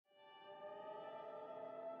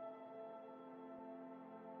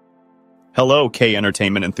Hello,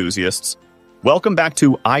 K-entertainment enthusiasts. Welcome back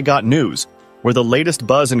to I Got News, where the latest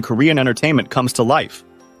buzz in Korean entertainment comes to life.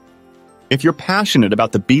 If you're passionate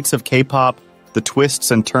about the beats of K-pop, the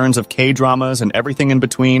twists and turns of K-dramas, and everything in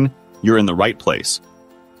between, you're in the right place.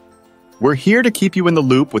 We're here to keep you in the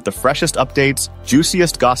loop with the freshest updates,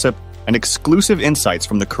 juiciest gossip, and exclusive insights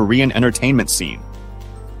from the Korean entertainment scene.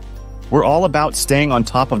 We're all about staying on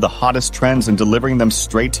top of the hottest trends and delivering them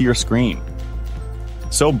straight to your screen.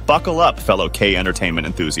 So buckle up, fellow K-entertainment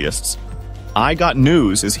enthusiasts. I Got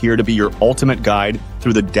News is here to be your ultimate guide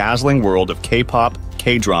through the dazzling world of K-pop,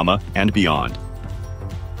 K-drama, and beyond.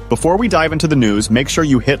 Before we dive into the news, make sure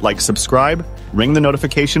you hit like, subscribe, ring the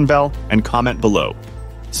notification bell, and comment below.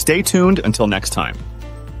 Stay tuned until next time.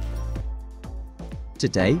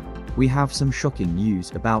 Today, we have some shocking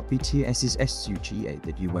news about BTS's Suga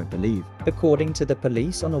that you won't believe. According to the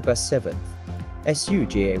police on August 7th,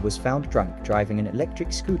 Suga was found drunk driving an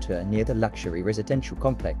electric scooter near the luxury residential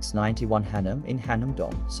complex 91 Hanam in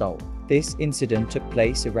Hanam-dong, Seoul. This incident took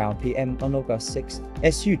place around PM on August 6th.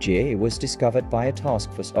 Suga was discovered by a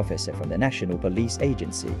task force officer from the National Police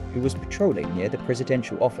Agency who was patrolling near the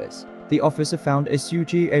presidential office. The officer found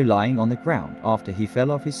Suga lying on the ground after he fell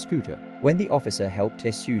off his scooter. When the officer helped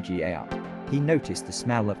Suga up, he noticed the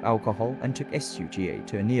smell of alcohol and took Suga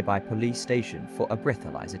to a nearby police station for a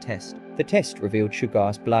breathalyzer test. The test revealed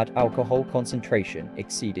Suga's blood alcohol concentration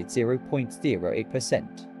exceeded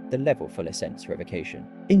 0.08%, the level for license revocation.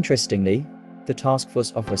 Interestingly, the task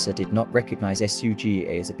force officer did not recognize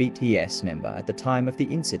Suga as a BTS member at the time of the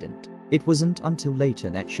incident. It wasn't until later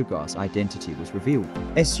that Suga's identity was revealed.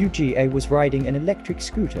 Suga was riding an electric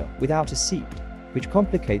scooter without a seat, which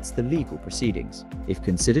complicates the legal proceedings. If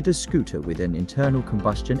considered a scooter with an internal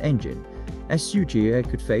combustion engine, Suga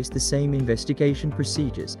could face the same investigation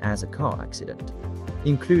procedures as a car accident,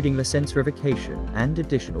 including license revocation and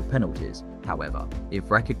additional penalties. However,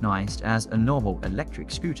 if recognized as a normal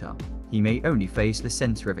electric scooter, he may only face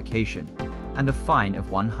license revocation and a fine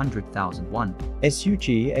of 100,000 won.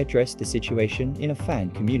 Suga addressed the situation in a fan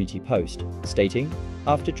community post, stating,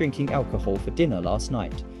 "After drinking alcohol for dinner last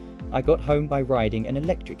night, I got home by riding an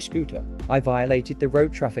electric scooter. I violated the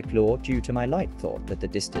road traffic law due to my light thought that the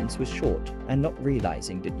distance was short and not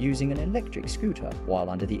realizing that using an electric scooter while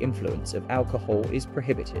under the influence of alcohol is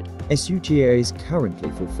prohibited." Suga is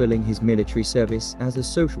currently fulfilling his military service as a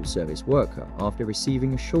social service worker after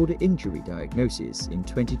receiving a shoulder injury diagnosis in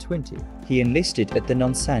 2020. He enlisted at the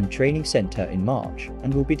Nonsan Training Center in March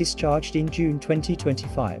and will be discharged in June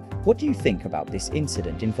 2025. What do you think about this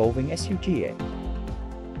incident involving Suga?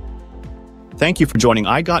 Thank you for joining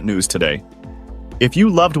I Got News today. If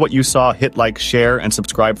you loved what you saw, hit like, share, and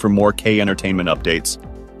subscribe for more K-entertainment updates.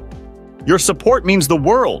 Your support means the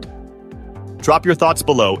world! Drop your thoughts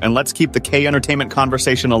below and let's keep the K-entertainment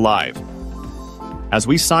conversation alive. As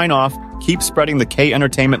we sign off, keep spreading the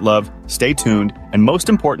K-entertainment love, stay tuned, and most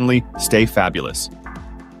importantly, stay fabulous.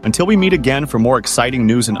 Until we meet again for more exciting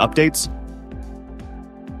news and updates,